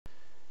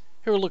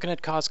Here we're looking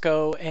at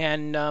Costco,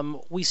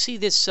 and we see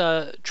this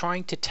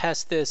trying to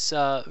test this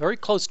very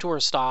close to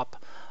our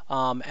stop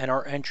and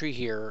our entry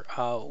here.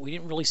 We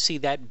didn't really see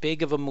that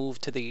big of a move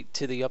to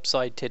the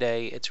upside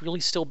today. It's really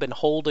still been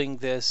holding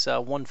this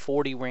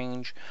 140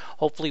 range.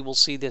 Hopefully, we'll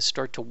see this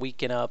start to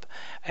weaken up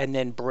and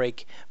then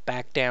break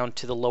back down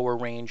to the lower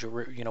range,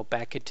 or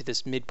back into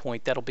this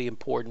midpoint. That'll be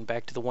important,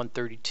 back to the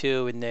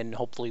 132, and then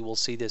hopefully we'll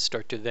see this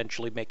start to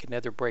eventually make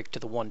another break to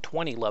the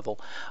 120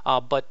 level.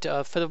 But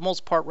for the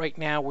most part, right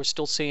now we're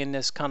still seeing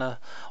this kind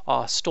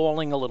of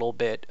stalling a little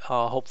bit.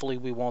 Hopefully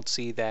we won't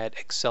see that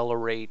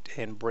accelerate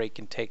and break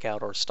and take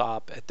out our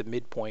stop at the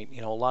midpoint.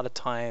 A lot of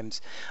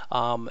times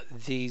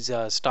these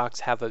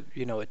stocks have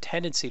a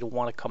tendency to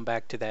want to come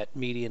back to that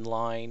median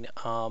line.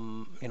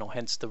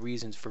 Hence the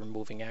reasons for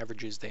moving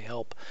averages, they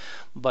help.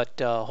 But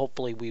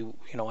hopefully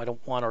I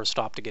don't want our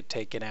stop to get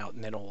taken out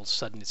and then all of a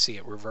sudden see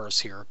it reverse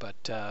here.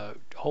 But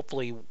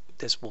hopefully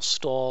this will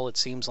stall. It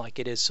seems like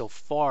it is so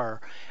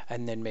far,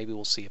 and then maybe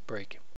we'll see it break.